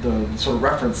 the sort of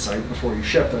reference site before you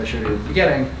ship that I showed you at the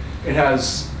beginning, it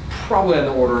has probably in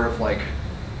the order of like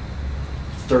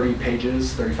 30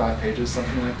 pages, 35 pages,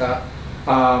 something like that.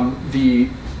 The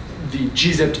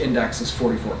gzipped index is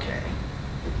 44K.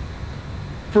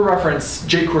 For reference,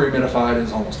 jQuery minified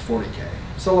is almost 40K.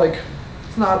 So like,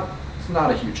 it's not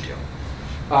a huge deal.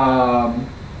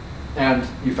 And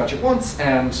you fetch it once,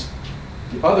 and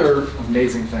the other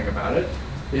amazing thing about it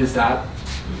is that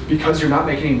because you're not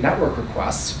making any network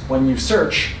requests, when you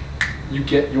search, you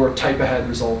get your type ahead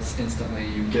results instantly.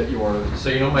 You get your So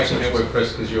you're not making network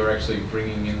requests because you're actually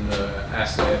bringing in the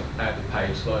asset at the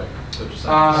page load. So just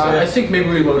I think maybe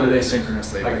we loaded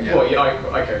asynchronously. But yeah. Well,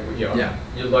 yeah, okay, well, Yeah.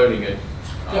 You're loading it.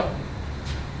 Yep.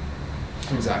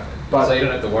 Exactly. So But you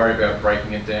don't have to worry about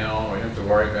breaking it down, or you don't have to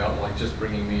worry about like just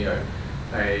bringing me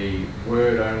a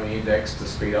word-only index to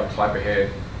speed up type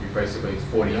ahead. You basically it's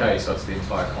 40K, Yeah. so it's the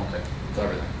entire content. it's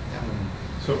everything. Yeah.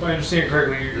 So if I understand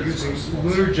correctly, you're using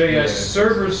Lunar.js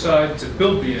server side to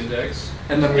build the index,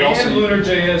 And then we also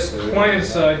Lunar.js client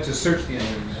side to search the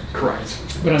index. correct.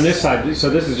 But on this side, so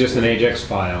this is just an Ajax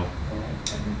file.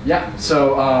 Yeah.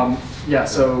 So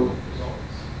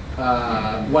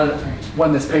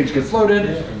when this page gets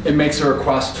loaded, it makes a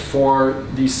request for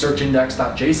the search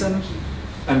index.json,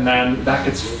 and then that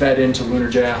gets fed into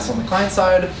Lunar.js on the client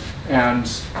side, and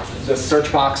the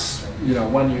search box,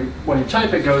 when you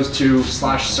type it goes to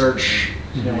 /search,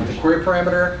 with the query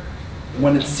parameter.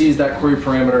 When it sees that query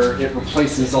parameter, it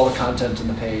replaces all the content in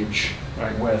the page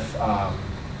with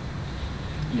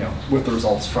with the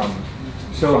results from.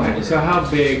 So Lunar. how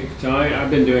big? So I've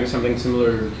been doing something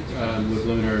similar with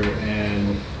Lunar,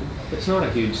 and it's not a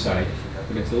huge site,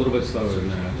 but it's a little bit slower than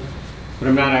that. But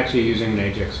I'm not actually using an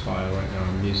Ajax file right now.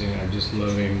 I'm just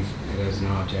loading it as an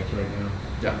object right now.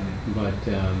 Yeah. But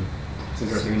it's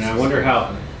interesting. And I wonder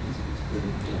at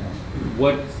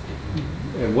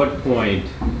what point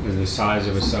with the size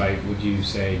of a site would you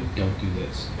say don't do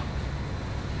this?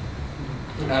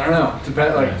 I don't know.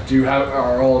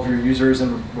 Are all of your users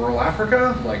in rural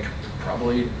Africa? Like,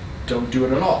 probably don't do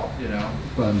it at all.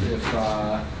 But if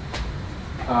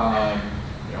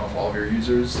if all of your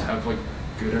users have like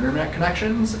good internet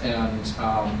connections, and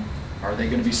are they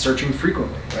going to be searching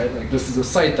frequently? Right. Like, this is a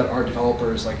site that our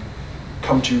developers like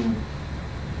come to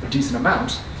a decent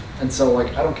amount, and so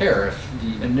like I don't care if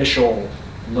the initial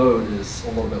load is a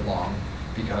little bit long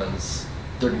because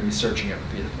they're going to be searching it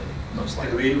repeatedly. Most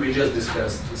likely. We just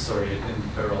discussed, sorry, in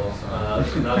parallel,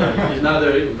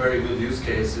 another very good use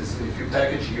case is if you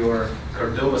package your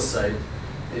Cordova site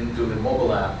into the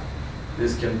mobile app,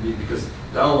 this can be, because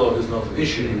download is not an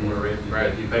issue anymore,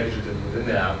 right? You package it within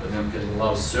the app, and you can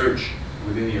allow search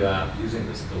within your app using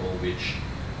this tool, which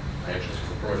I actually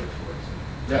have a project for.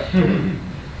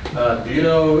 Yeah. Do you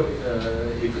know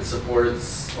if it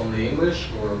supports only English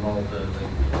or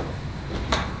multilingual?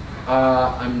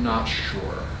 I'm not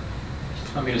sure.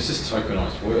 I mean, it's just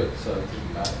tokenized words, so it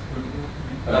doesn't matter.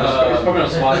 It's probably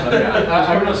not smart enough.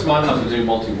 Probably not smart enough to do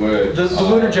multi-word. The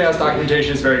Lunar.js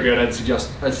documentation is very good. I'd suggest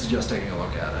taking a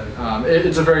look at it.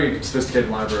 It's a very sophisticated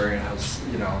library and has,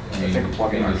 I think a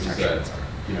plugin architecture, etc.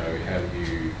 How do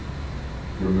you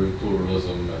remove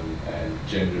pluralism and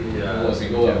gender, Yeah.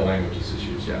 all the languages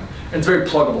issues. Yeah, and it's very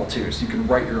pluggable too. So you can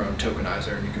write your own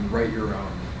tokenizer, and you can write your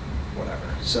own whatever.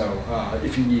 So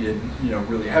if you needed,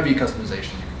 really heavy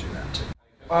customization, you could do that too.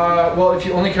 Well, if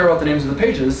you only care about the names of the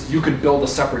pages, you could build a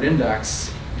separate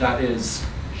index that is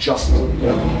just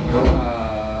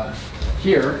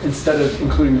here. Instead of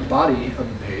including the body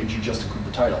of the page, you just include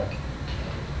the title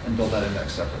and build that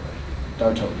index separately. That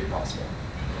would totally be possible.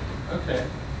 Okay.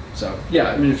 So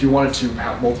yeah, I mean, if you wanted to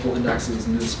have multiple indexes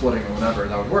and do the splitting or whatever,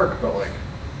 that would work. But like,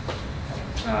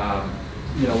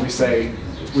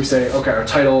 we say, okay, our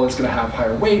title is going to have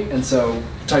higher weight, and so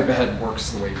type ahead works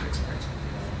the way you expect.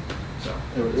 So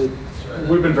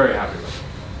we've been very happy with it.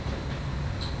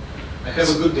 I have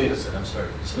a good data set, I'm sorry.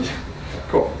 So.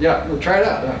 Cool. Yeah, we'll try it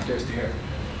out. I'm curious to hear.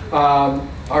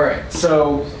 All right.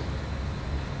 So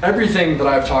everything that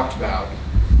I've talked about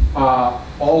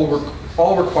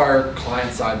all require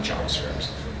client-side JavaScript.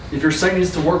 If your site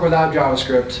needs to work without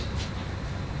JavaScript,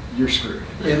 you're screwed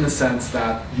in the sense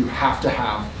that you have to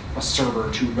have a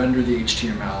server to render the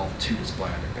HTML to display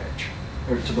on your page,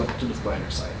 or to display on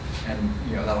your site. And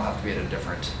that'll have to be at a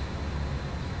different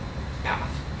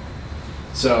path.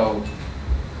 So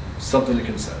something to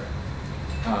consider.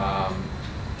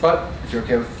 But if you're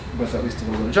okay with at least a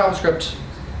little bit of JavaScript,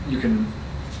 you can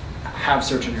have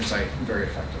search on your site very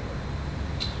effectively.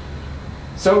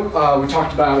 So we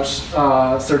talked about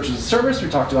search as a service. We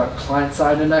talked about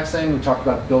client-side indexing. We talked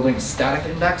about building a static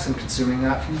index and consuming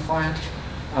that from the client.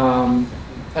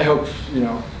 I hope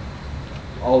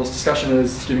all this discussion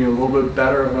is giving you a little bit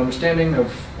better of an understanding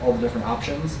of all the different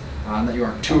options, and that you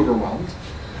aren't too overwhelmed.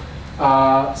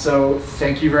 So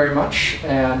thank you very much,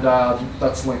 and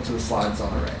let's link to the slides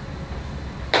on the right.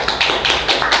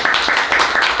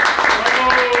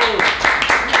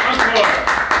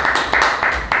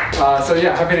 So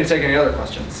yeah, happy to take any other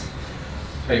questions.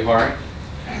 Are you hiring?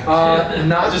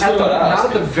 Not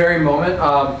at the very moment.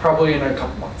 Probably in a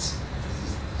couple months.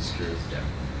 Just curious. Yeah.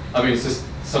 I mean, it's just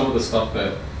some of the stuff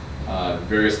that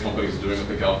various companies are doing with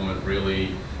the government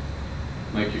really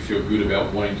make you feel good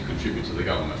about wanting to contribute to the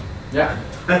government. Yeah.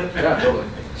 Yeah, totally.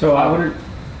 So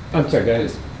I'm sorry,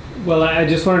 guys. Well, I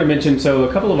just wanted to mention, so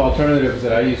a couple of alternatives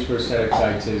that I use for static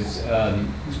sites is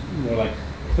more like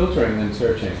filtering than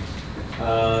searching.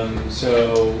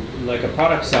 So like a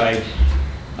product site,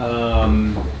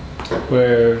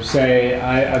 where say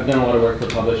I've done a lot of work for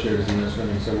publishers and this sort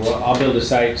of thing. So I'll build a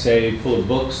site, say, full of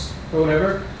books or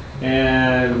whatever,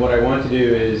 and what I want to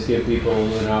do is give people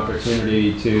an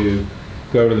opportunity to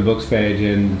go to the books page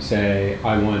and say,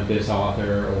 I want this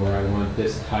author, or I want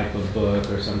this type of book,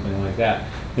 or something like that.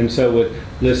 And so with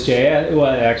List.js, well,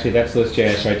 actually that's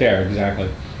List.js right there, exactly.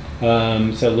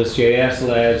 So List.js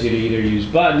allows you to either use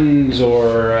buttons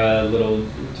or little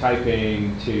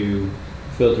typing to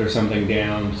filter something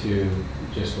down to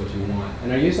just what you want.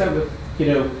 And I use that with,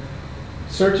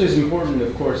 search is important,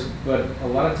 of course, but a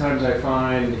lot of times I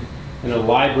find in a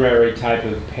library type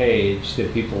of page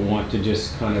that people want to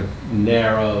just kind of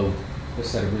narrow the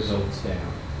set of results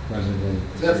down rather than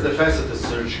That's search. the faceted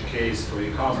search case for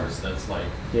e-commerce. That's like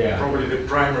probably the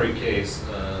primary case.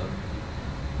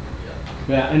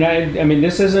 Yeah, and I mean,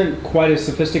 this isn't quite as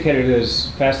sophisticated as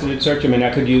faceted search. I mean,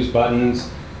 I could use buttons,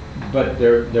 but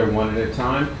they're one at a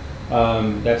time.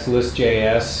 That's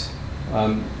List.js.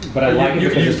 But I like it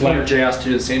because it's like JS to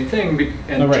do the same thing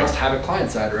and right. just have it client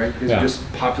side, right? Because you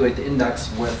just populate the index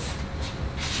with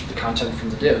the content from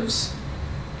the divs.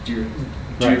 Do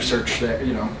your search that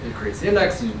it creates the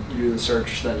index. You do the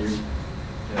search, then you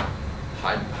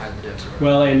hide the divs.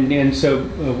 Well, and so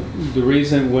the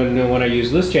reason when I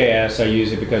use List.js, I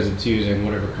use it because it's using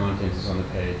whatever content is on the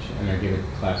page, and I give it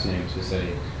class names to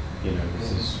say,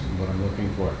 this is what I'm looking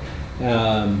for.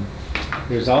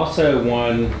 There's also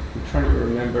one, I'm trying to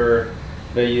remember,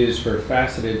 they use for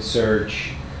faceted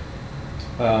search.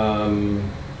 God,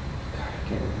 I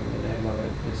can't remember the name of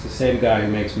it. It's the same guy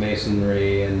who makes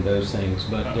masonry and those things,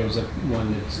 but there's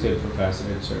one that's good for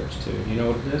faceted search too. You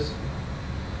know what it is?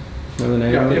 Know the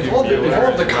name of it? If all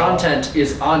of the content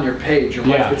is on your page, your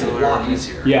life gets a lot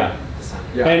easier. Yeah.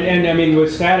 And I mean,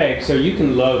 with static, so you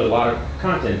can load a lot of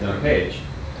content on a page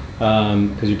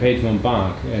because your page won't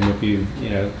bonk, and if you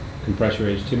compress your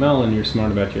HTML and you're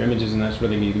smart about your images and that sort of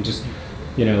thing, you can just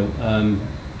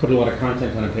put a lot of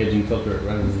content on a page and filter it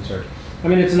rather than search. I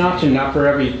mean, it's an option, not for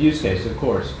every use case, of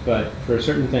course, but for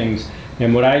certain things.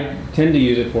 And what I tend to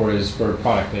use it for is for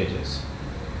product pages.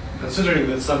 Considering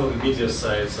that some of the media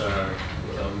sites are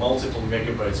multiple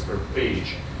megabytes per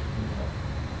page,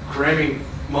 cramming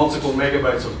multiple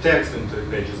megabytes of text into a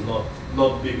page is not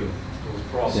big of a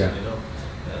problem,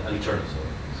 alternative.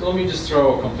 So let me just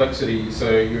throw a complexity. So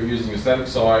you're using a static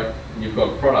site, and you've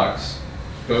got products,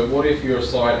 but what if your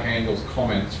site handles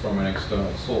comments from an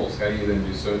external source? How do you then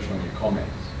do search on your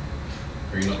comments?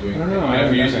 Or you're not doing, I don't know, you I know, if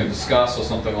haven't you're done using that. discuss or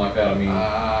something like that, I mean.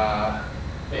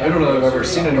 I don't know that I've ever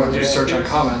seen anyone do search on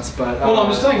comments, but. Well,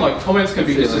 I'm just saying, like, comments can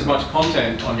be just feel as much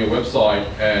content on your website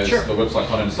as Sure. the website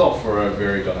content itself for a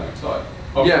very dynamic site.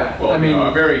 Yeah, well, I mean-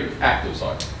 a very active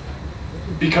site.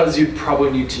 Because you'd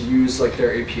probably need to use like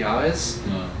their APIs,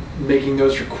 No. making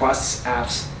those requests at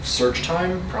search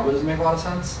time probably doesn't make a lot of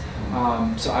sense.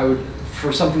 So I would,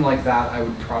 for something like that, I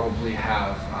would probably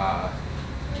have,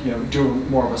 do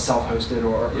more of a self-hosted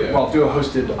or, Yeah. well, do a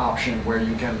hosted option where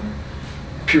you can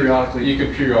periodically. You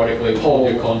could periodically pull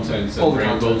your contents pull and the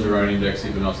build content. your own index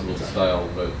even after it's stale,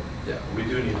 but Yeah. We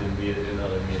do need to meet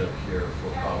another meetup here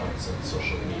for comments and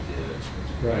social media.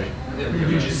 Right.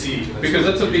 And UGC. because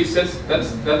that's the the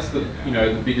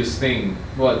biggest thing.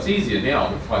 Well, it's easier now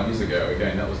than 5 years ago.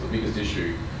 Again, that was the biggest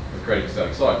issue with creating a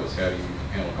static site was how do you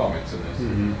handle comments, and there's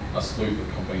a slew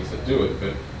of companies that do it.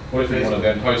 But what if you want to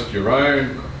then host your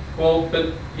own? Well,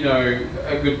 but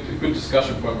a good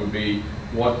discussion point would be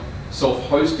what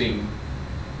self-hosting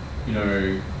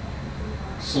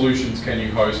solutions can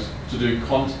you host to do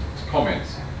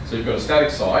comments. So you've got a static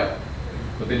site,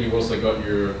 but then you've also got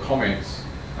your comments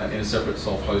in a separate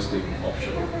self-hosting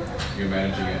option. You're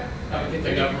managing it. I think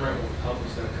the government will help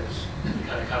us there because the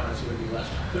kind of comments would be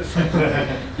left.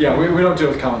 Yeah, we don't deal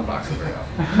with comment boxes very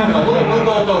often. We'll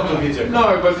go talk to media.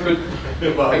 No, but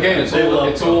again, They love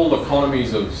it's all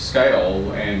economies of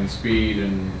scale and speed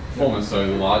and performance. So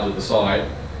the larger the site,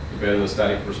 the better the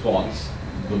static response,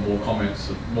 the more comments,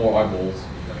 the more eyeballs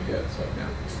you're going to get. So Yeah,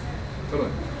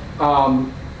 totally.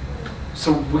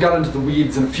 So we got into the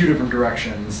weeds in a few different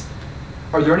directions.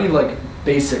 Are there any like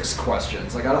basics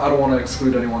questions? Like I don't want to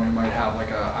exclude anyone who might have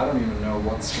like I don't even know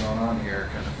what's going on here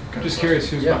kind of Just question. curious,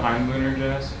 who's Yeah. behind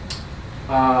Lunar.js?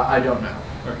 I don't know.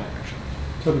 Okay.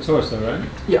 It's open source though, right?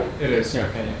 Yeah. It is. Yeah.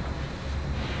 Okay.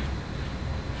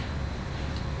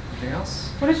 Anything else?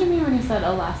 What did you mean when you said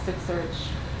Elasticsearch?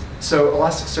 So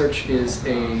Elasticsearch is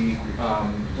an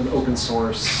open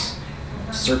source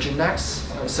search index.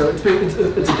 So it's a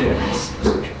database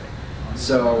essentially.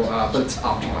 So, but it's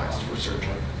optimized for search.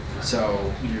 So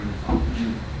you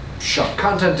shove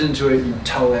content into it. You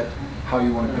tell it how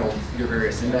you want to build your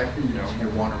various index.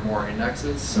 Your one or more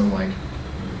indexes. So like,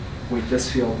 weight this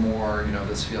field more.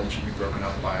 This field should be broken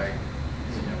up by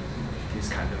these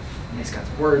kinds of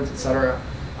words, etc.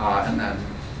 And then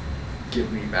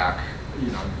give me back.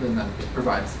 And then it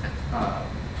provides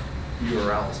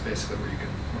URLs basically where you can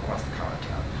request the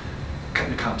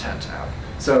content tab.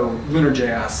 So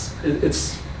Lunar.js,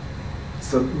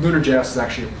 Lunar.js is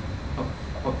actually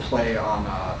a play on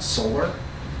Solr.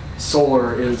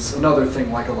 Solr is another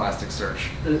thing like Elasticsearch.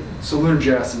 So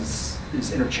Lunar.js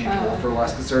is interchangeable for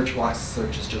Elasticsearch.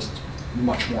 Elasticsearch is just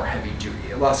much more heavy duty.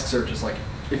 Elasticsearch is like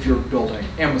if you're building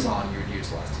Amazon, you would use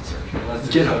Elasticsearch.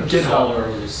 GitHub's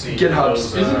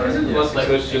isn't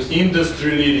Elasticsearch just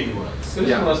industry leading ones? Isn't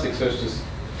Elasticsearch just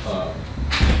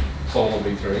Solr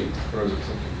v3, or is it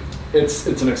something? It's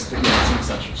an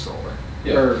extension of Solr.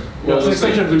 Yeah. It's an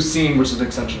extension of Lucene, which is an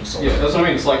extension of Solr. Yeah, that's what I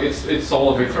mean. It's like it's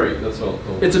Solr v3. That's what.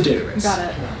 It's a database. Got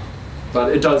it.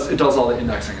 But it does all the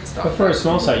indexing and stuff. But for a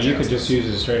small site, you could just use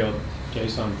a straight up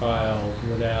JSON file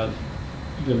without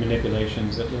the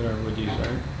manipulations that Lunar would use,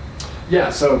 right? Yeah.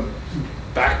 So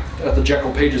back at the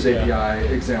Jekyll Pages API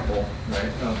example,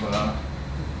 right? Of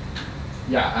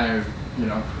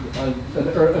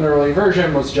an early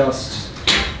version was just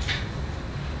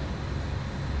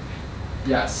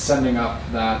sending up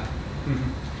that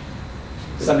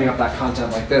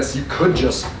content like this. You could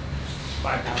just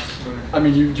Bypass Lunar. I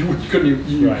mean, you could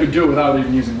do it without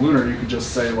even using Lunar. You could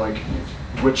just say like,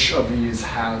 which of these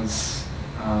has,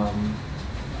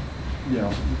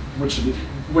 which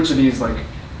of these like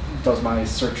does my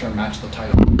search term match the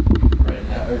title, right?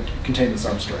 Or contain the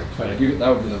substring. Right. That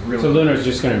would be the real. So Lunar's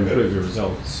just going to improve your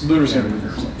results. Lunar's going to improve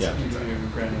your results. Yeah.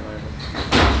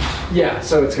 Yeah,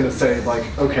 so it's going to say like,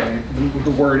 okay,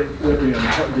 the word,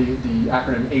 the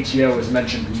acronym ATO is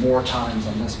mentioned more times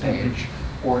on this page,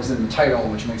 or is in the title,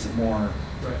 which makes it more,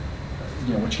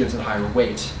 which gives it higher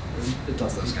weight. It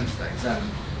does those kinds of things, and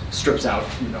strips out,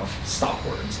 stop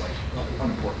words, like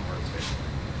unimportant words, basically.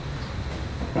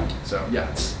 So yeah,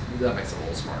 that makes it a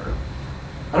little smarter.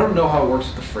 I don't know how it works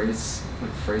with the phrase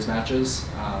matches.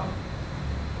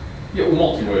 Yeah, well,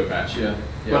 multi-word match. Yeah.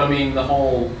 But I mean, the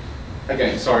whole.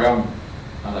 Again, sorry, I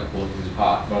like pulling things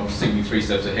apart, but I'm just thinking 3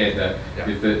 steps ahead that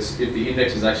if the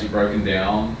index is actually broken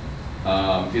down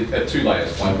at 2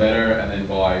 layers, by letter and then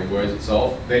by words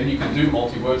itself, then you can do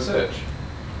multi-word search.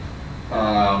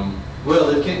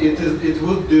 Well, it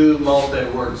would do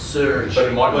multi-word search, But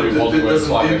it might do it multi-word doesn't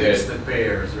type index ahead. the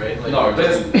pairs, right? Like No, it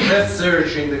doesn't. best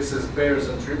search indexes pairs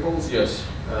and triples. Yes.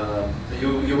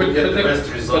 You But would get the that- best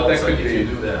but results that like could if you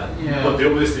be- do that. Yeah. But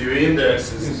obviously your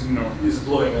index Is no. is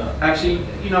blowing up. Actually,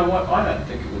 you know what? I don't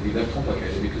think it would be that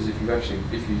complicated because if you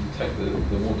take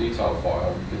the more detailed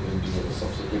file, you can then do a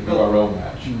subsequent URL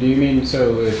match. Do you mean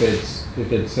so if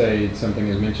it's say something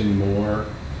is mentioned more?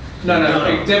 No. No.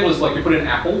 Example is like you put in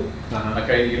Apple. Uh-huh.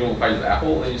 Okay, you get all the pages of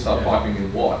Apple, and you start Yeah. typing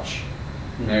in watch.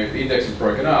 Now, if the index is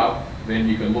broken up, then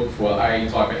you can look for A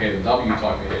type ahead and W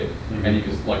type ahead, and you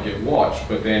can like get watch.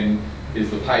 But then, is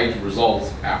the page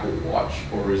results Apple Watch,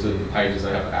 or is it the pages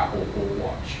that have Apple or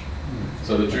Watch?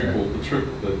 So the triple,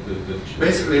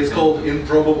 Basically, it's called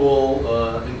improbable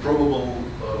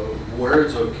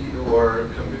words or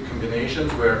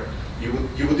combinations where you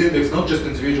would index not just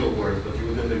individual words, but you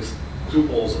would index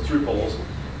tuples or triples,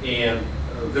 and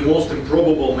the most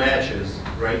improbable matches,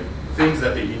 right? Things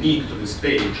that are unique to this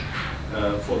page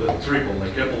for the triple,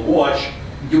 like Apple Watch.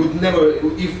 You would never,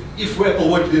 if Apple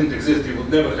Watch didn't exist, you would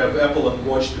never have Apple and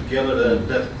Watch together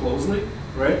that closely,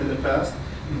 right? In the past,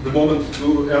 the moment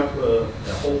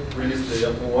Apple released the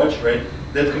Apple Watch, right?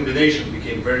 That combination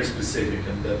became very specific,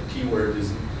 and that keyword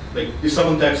is like if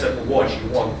someone types Apple Watch, you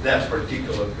want that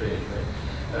particular page,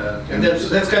 right? And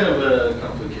that's kind of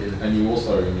complicated. And you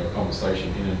also, in your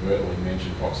conversation, inadvertently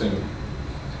mentioned proximity.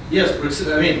 Yes,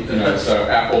 I mean, You know, so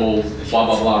Apple, blah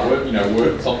blah blah.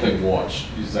 Word something watch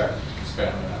is that spelled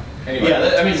out. Anyway,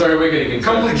 Yeah, I mean, sorry, we're getting into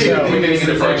complicated we're getting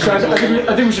into things. So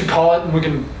I think we should call it, and we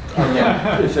can, I don't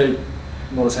know, if they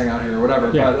let us hang out here or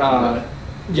whatever. Yeah. But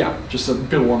yeah, just so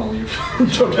people want to leave.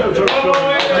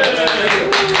 Don't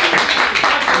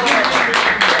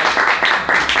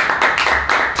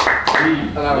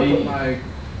and I will put my